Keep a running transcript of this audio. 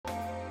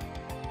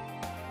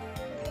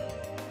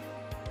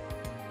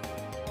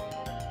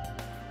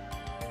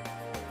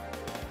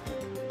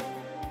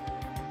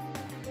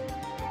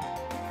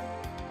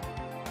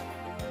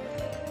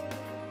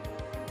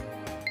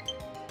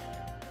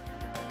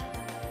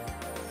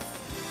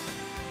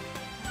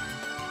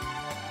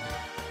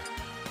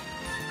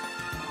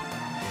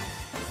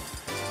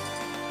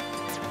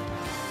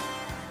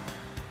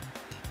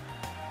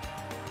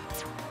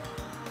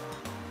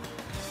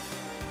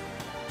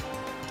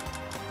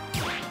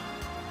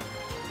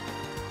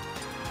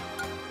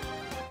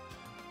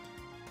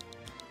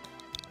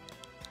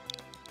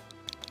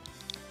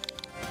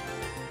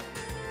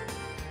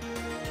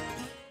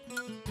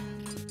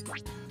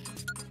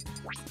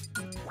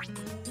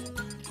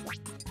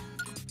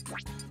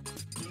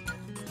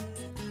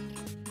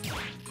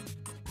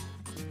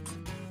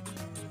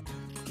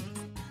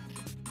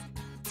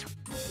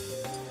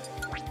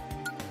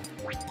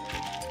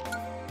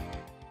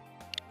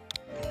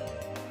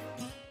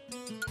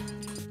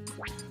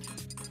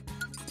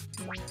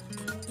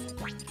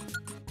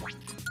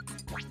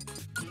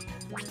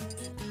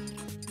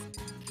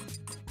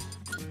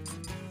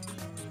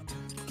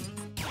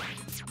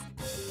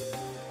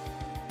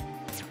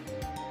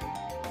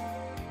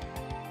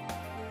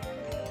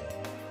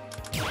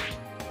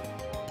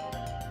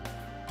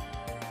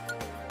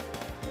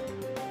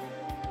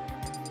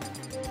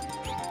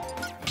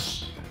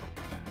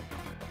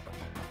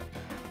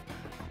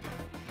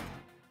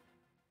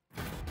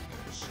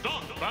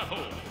Start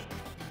battle!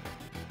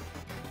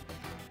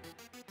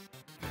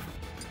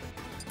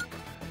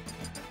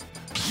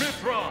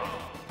 Mithra!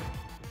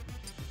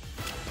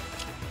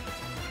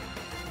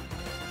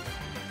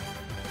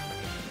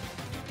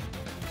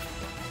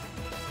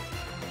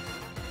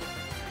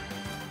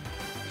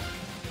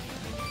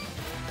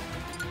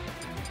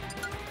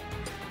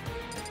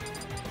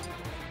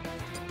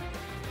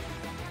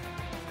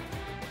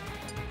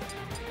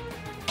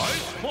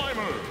 Ice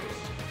Climbers!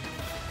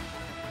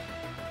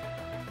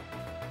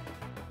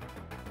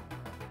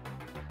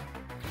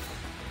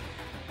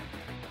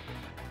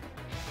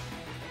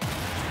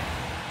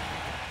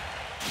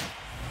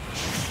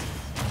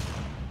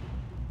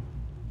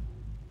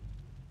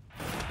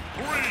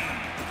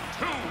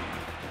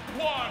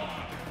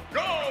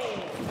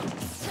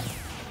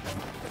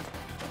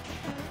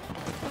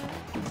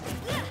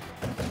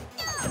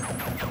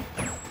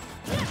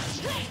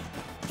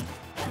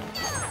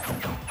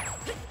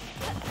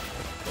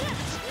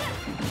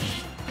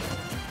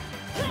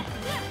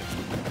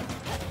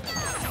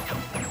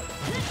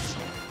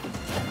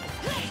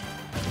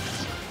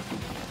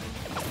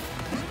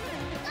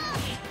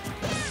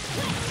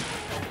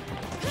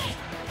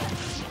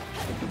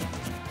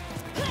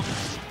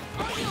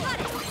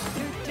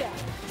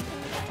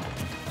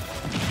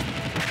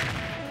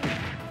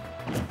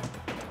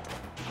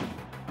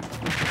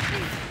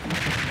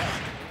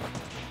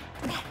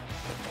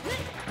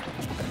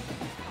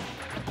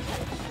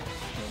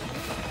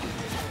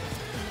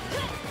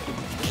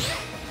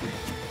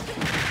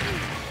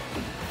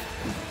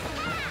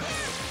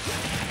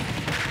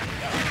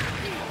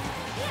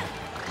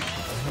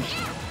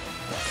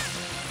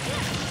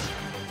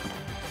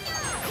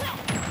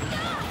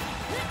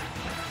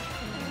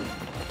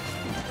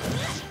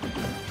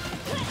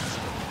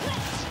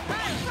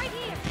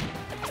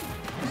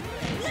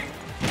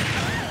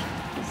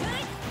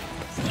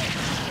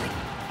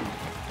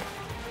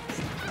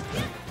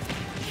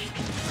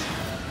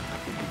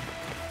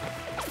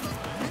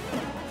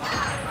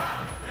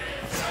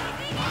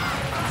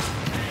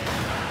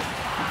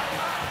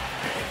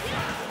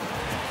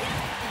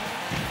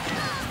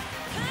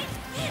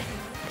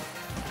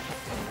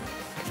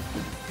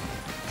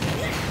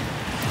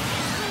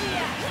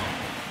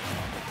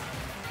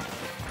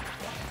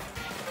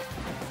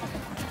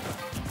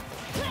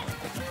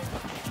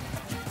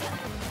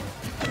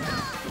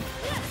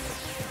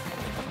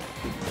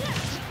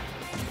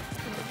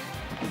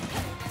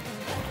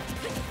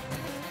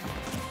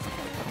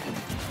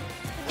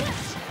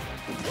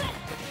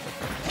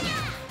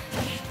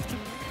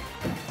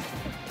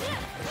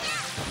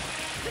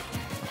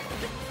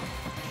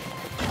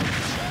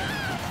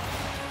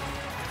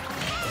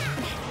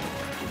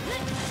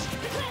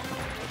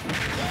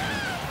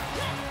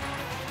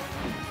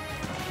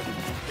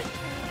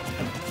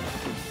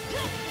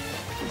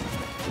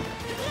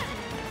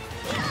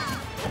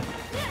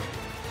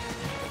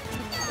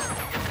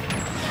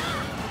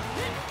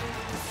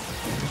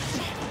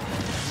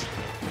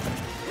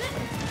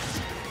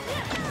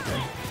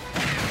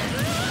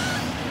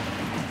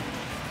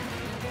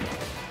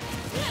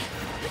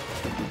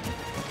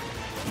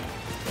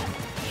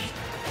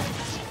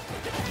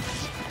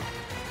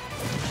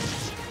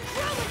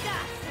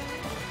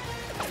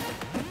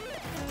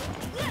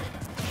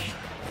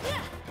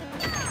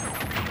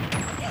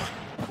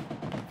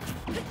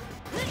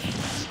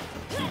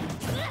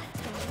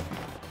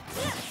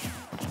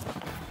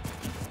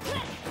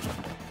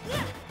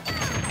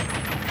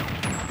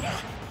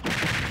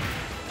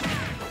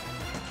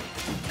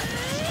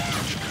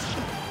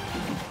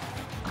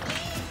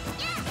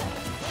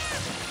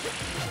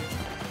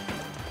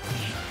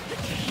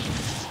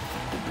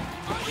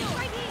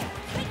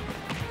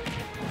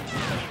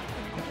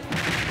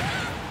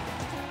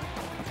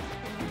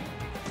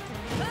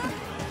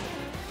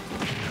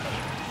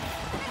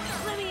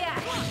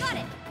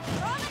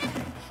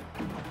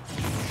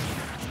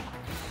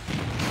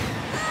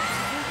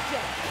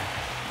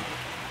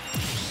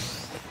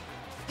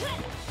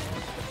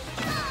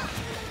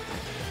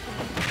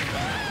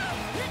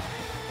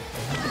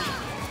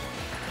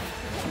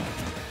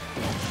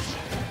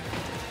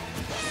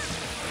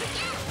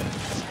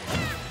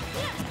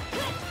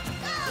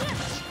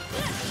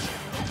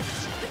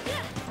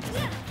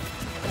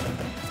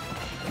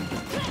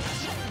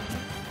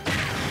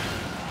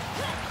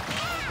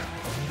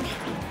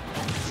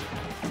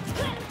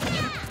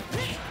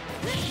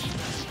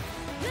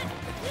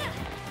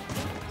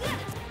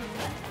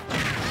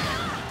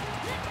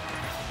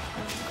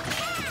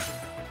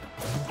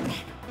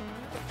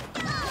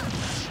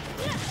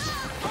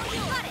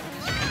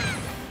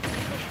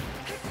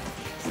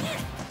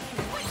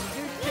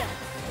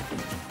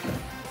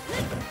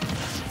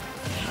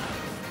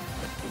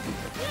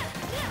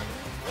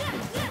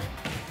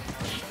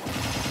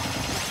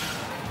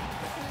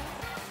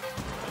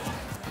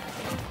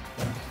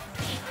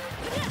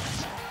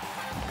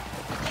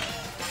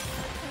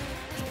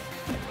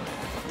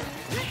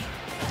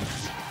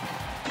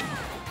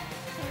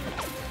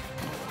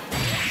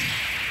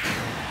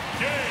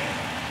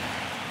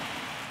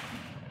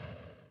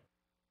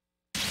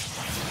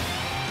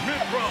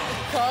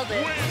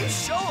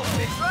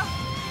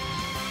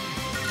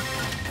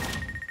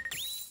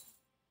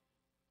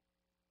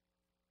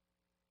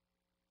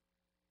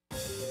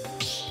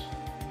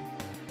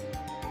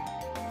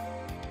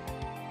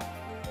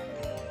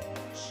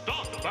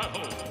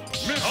 battle.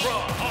 Mithra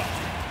up.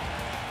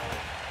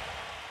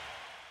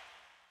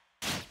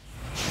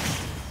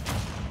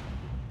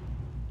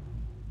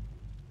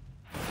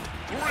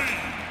 3,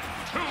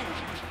 2,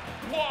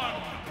 1,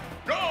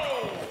 go!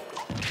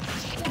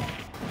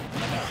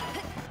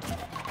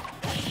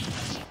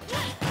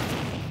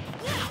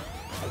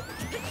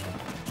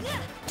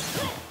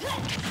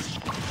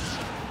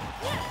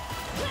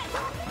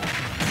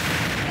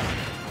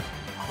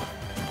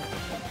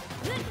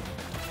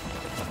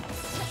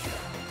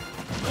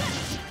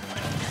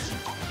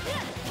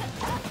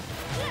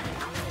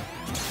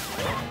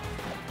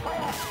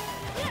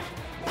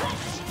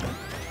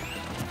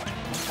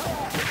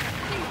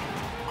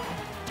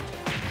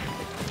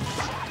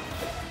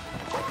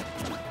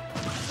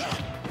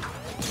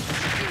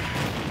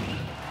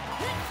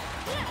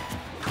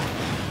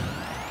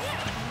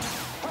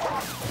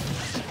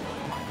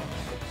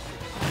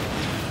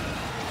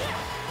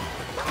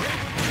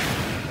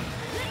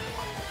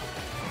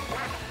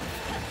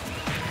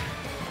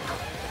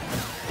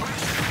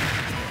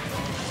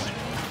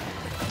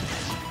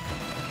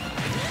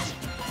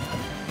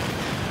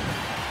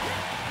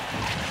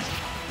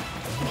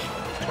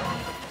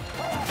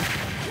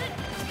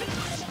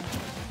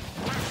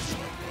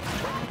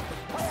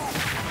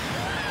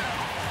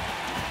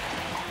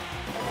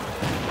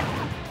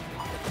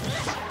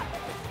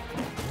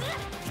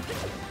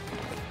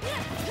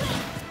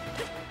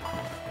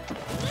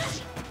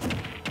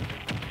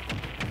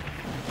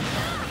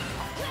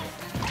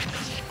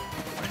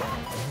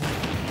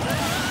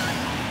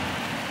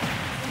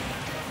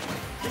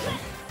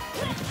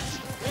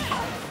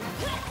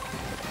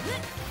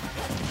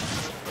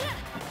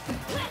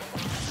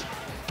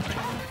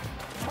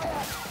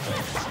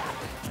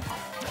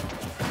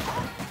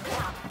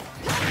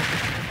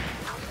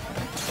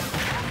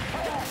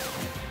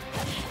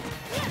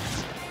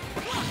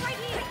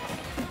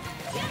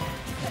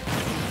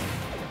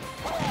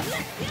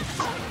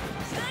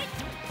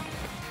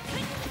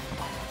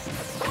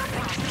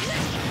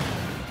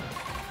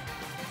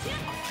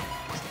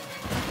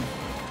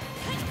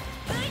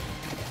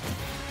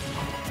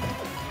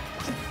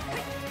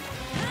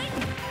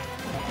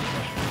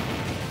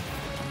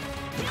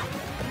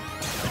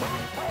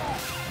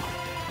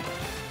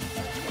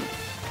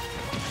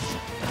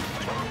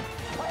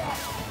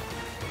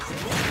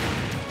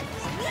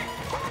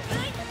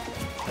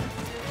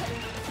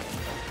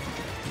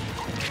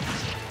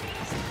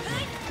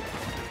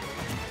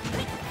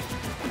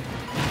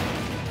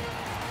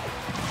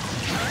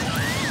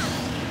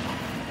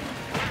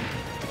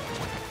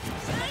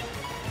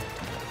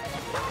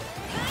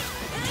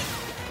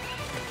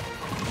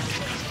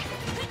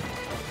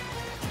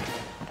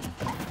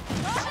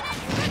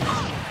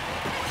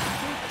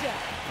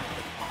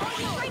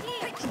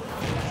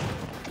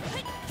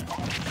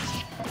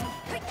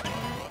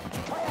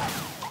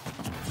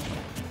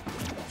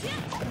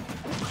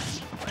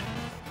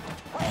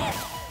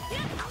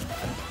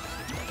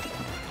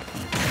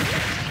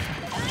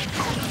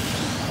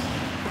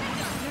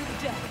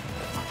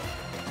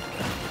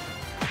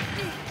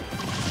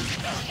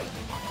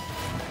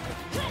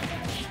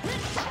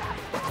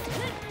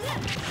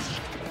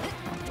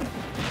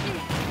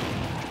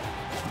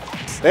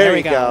 There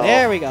we go.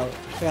 There we go.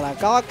 We got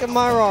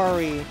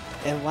Gawkamarari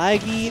and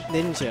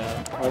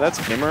Laggyninja. Oh, that's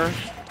Gimmer.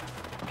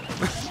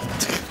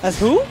 That's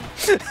who?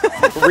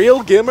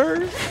 Real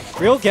Gimmer?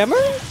 Real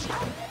Gimmer?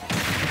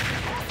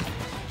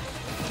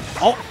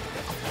 Oh.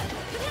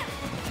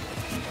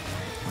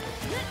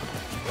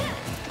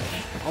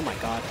 Oh my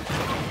god.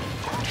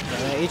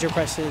 Yeah, the Ager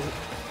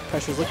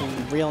pressure's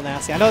looking real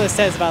nasty. I know this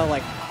says about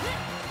like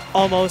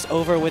almost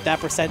over with that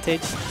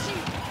percentage.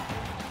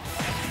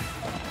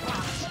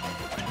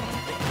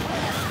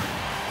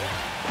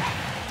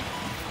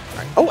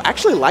 Oh,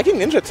 actually,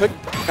 Laggyninja took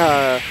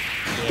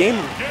game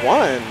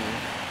 1.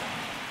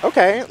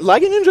 Okay,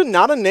 Laggyninja,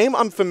 not a name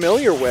I'm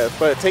familiar with,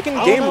 but taking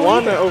game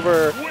one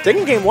over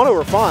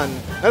Fawn,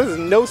 that is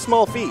no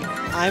small feat.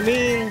 I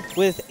mean,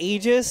 with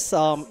Aegis,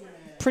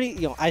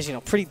 pretty, as you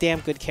know, pretty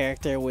damn good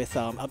character with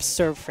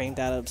absurd frame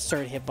data,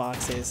 absurd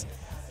hitboxes.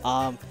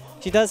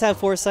 She does have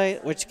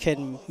foresight, which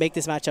can make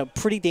this matchup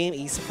pretty damn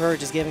easy for her,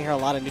 just giving her a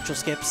lot of neutral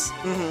skips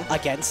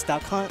against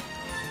Duck Hunt.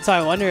 So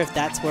I wonder if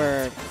that's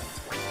where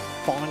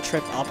Fawn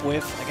tripped up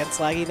with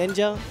against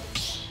Laggyninja.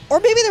 Or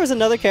maybe there was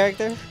another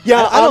character.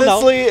 Yeah, I don't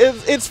honestly, know.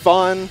 it's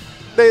fun.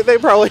 They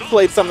probably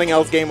played something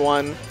else game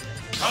 1.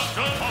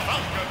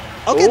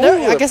 Okay, Ooh,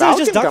 there, I guess it was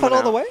just Falcon Duck Hunt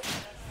all coming the way?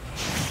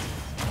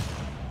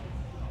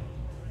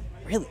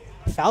 Really?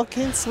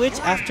 Falcon switch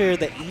after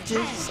the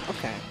Aegis?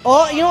 Okay.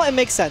 Oh, you know what? It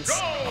makes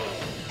sense.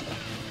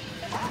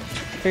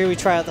 Figure we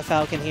try out the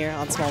Falcon here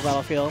on small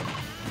battlefield.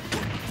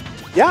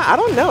 Yeah, I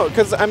don't know,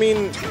 because, I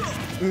mean,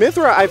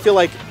 Mithra, I feel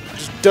like,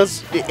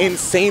 does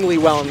insanely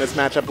well in this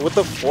matchup. With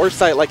the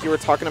foresight, like you were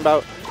talking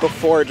about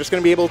before, just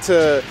going to be able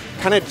to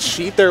kind of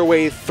cheat their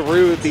way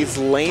through these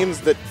lanes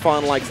that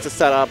Fawn likes to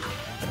set up.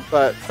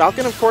 But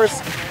Falcon, of course,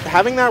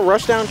 having that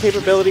rushdown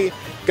capability,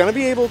 going to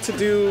be able to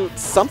do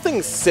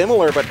something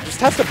similar, but just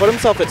has to put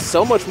himself at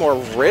so much more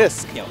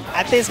risk. Yo,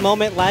 at this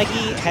moment,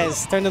 Laggy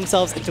has turned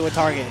themselves into a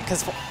target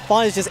because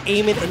Fawn is just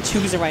aiming and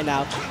choosing right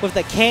now with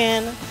the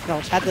can,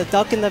 had the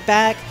duck in the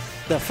back,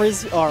 the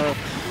frizz, or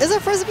is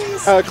it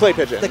frisbees? Clay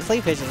pigeon. The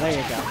clay pigeons, there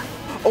you go.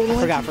 Oh,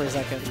 I forgot for a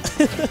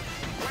second.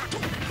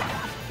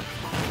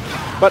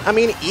 But, I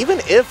mean, even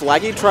if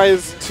Laggy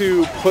tries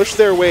to push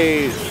their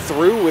way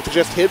through with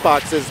just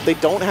hitboxes, they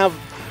don't have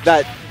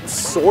that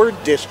sword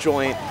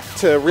disjoint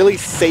to really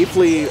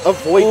safely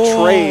avoid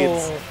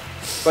trades.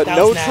 But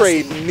no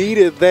trade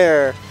needed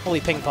there. Holy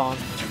ping pong.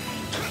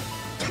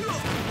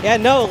 Yeah,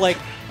 no, like,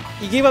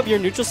 you gave up your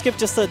neutral skip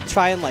just to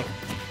try and, like,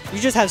 you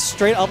just have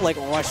straight up, like,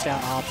 rush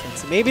down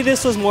options. Maybe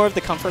this was more of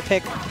the comfort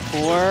pick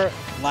for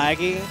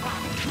Laggy.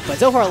 But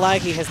so far,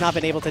 Laggy has not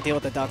been able to deal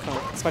with the duck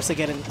hunt, especially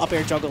getting up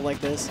air juggle like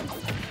this.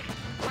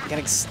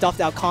 Getting stuffed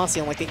out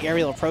constantly on like the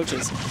aerial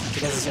approaches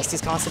because it's just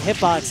these constant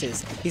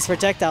hitboxes, these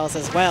projectiles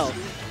as well,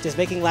 just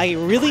making Laggy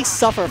really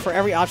suffer for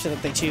every option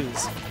that they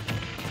choose.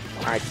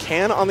 All right,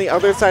 Can on the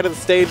other side of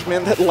the stage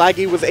meant that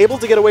Laggy was able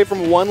to get away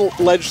from one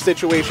ledge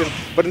situation,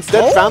 but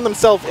instead found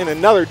themselves in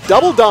another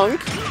double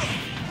dunk,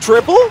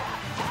 triple.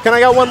 Can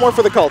I got one more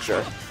for the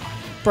culture?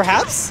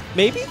 Perhaps,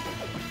 maybe.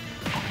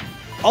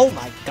 Oh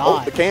my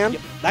God! Oh, the Can.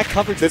 That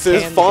coverage. This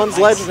is Fawn's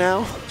ledge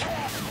now.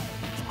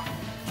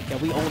 Yeah,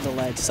 we own the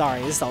ledge.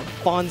 Sorry, this is a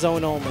Fawn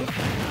zone only. And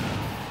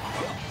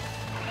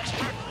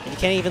you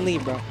can't even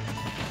leave, bro. All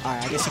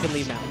right, I guess you can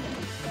leave now.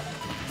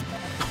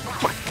 Oh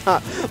my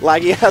God,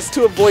 Laggy has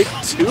to avoid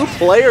 2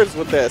 players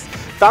with this.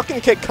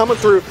 Falcon kick coming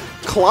through,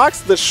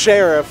 clocks the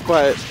sheriff,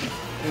 but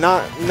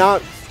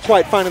not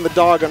quite finding the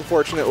dog,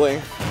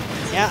 unfortunately.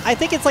 Yeah, I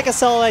think it's like a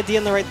solid idea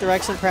in the right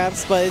direction,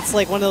 perhaps, but it's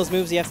like one of those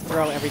moves you have to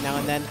throw every now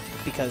and then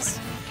because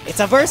it's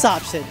a verse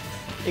option.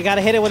 You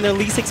gotta hit it when they're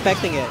least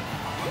expecting it.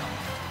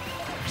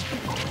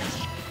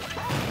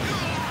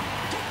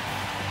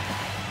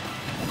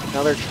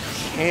 Another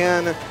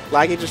Can.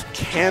 Laggy just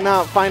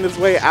cannot find his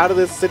way out of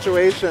this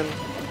situation.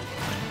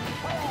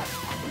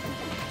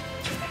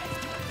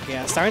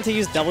 Yeah, starting to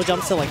use double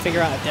jumps to like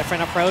figure out a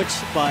different approach,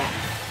 but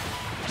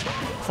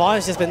Fawn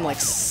has just been like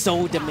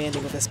so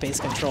demanding with the space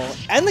control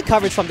and the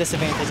coverage from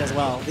disadvantage as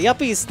well. The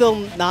uppie is still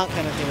not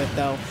gonna do it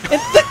though.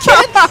 And the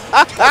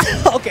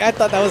Can. Okay, I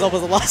thought that was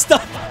almost a lost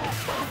stop.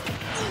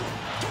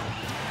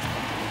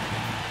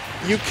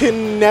 You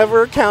can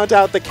never count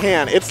out the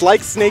Can. It's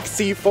like Snake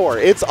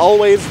C4. It's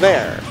always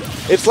there.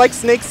 It's like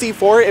Snake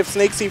C4 if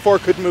Snake C4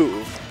 could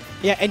move.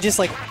 Yeah, and just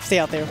like stay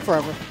out there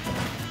forever.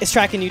 It's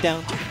tracking you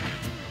down.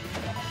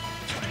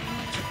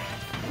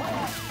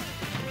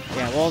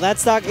 Yeah, well, that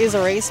stock is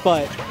a race,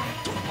 but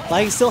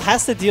like, he still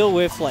has to deal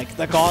with like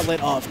the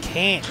gauntlet of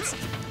cans,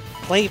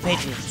 clay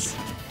pigeons,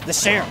 the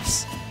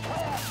sheriffs.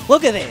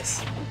 Look at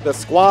this. The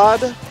squad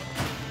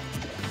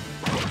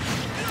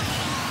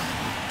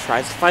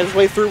tries to find his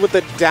way through with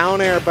the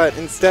down air, but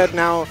instead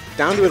now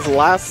down to his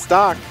last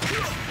stock.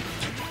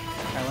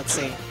 All right, let's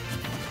see.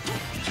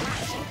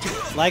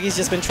 Laggy's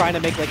just been trying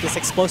to make like this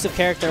explosive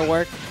character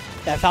work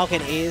that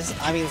Falcon is.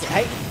 I mean,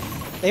 hey,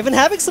 they've been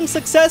having some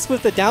success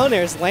with the down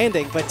airs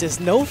landing, but just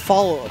no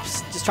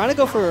follow-ups. Just trying to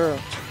go for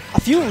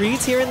a few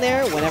reads here and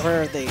there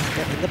whenever they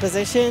get in the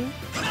position,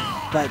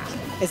 but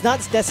it's not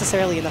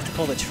necessarily enough to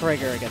pull the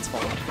trigger against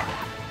Fawn.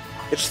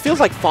 It just feels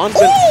like Fawn's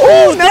been...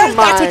 Oh, never mind.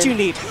 That's what you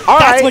need.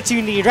 That's what you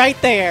need right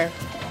there.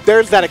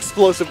 There's that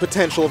explosive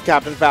potential of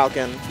Captain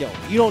Falcon. Yo,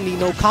 you don't need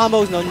no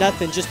combos, no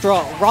nothing. Just throw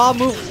a raw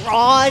move,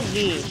 raw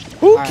need.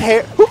 Who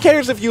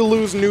cares if you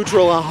lose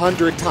neutral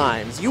 100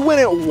 times? You win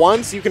it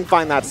once, you can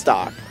find that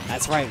stock.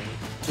 That's right.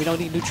 We don't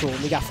need neutral.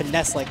 We got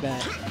finesse like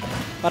that.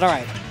 But all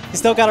right, you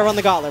still got to run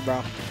the gauntlet,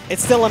 bro.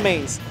 It's still a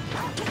maze.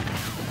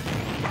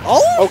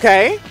 Oh!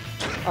 Okay.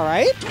 All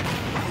right.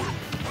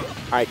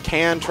 All right,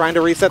 Can trying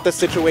to reset the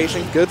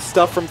situation. Good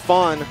stuff from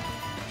Fawn.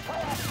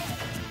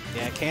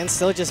 Yeah, Can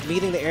still just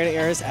meeting the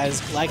air-to-airs as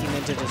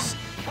Laggyninja just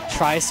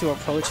tries to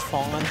approach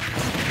Fawn.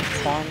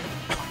 Fawn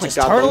just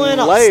turtling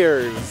up.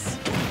 Layers.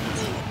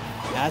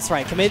 That's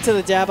right. Commit to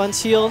the jab on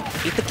shield.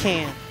 Eat the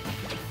Can.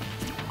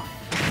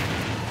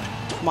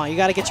 Come on, you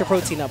got to get your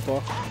protein up,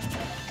 bro.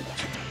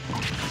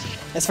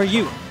 That's for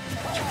you.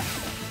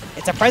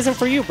 It's a present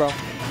for you, bro.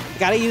 You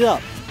got to eat it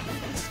up.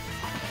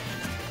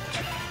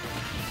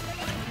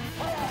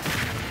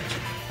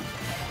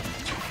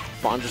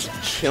 Fawn just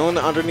chilling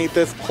underneath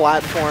this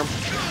platform.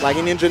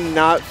 Laggyninja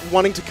not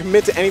wanting to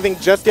commit to anything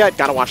just yet.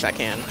 Gotta watch that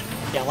Can.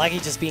 Yeah,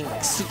 Laggy just being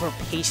like super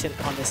patient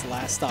on this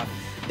last stock,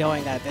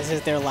 knowing that this is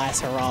their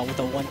last hurrah with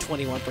a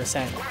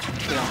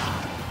 121%. You know,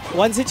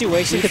 one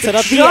situation could set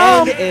up the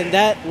end, and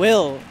that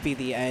will be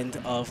the end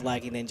of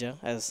Laggyninja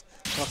as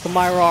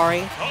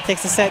Kamirari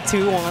takes the set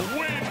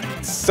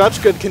 2-1.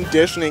 Such good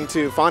conditioning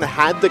too. Fawn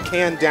had the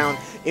Can down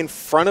in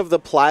front of the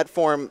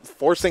platform,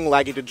 forcing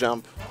Laggy to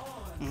jump.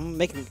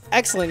 Making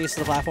excellent use of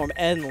the platform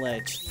and the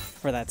ledge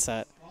for that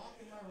set.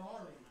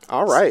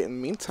 All right. In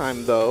the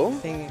meantime, though,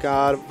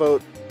 gotta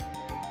vote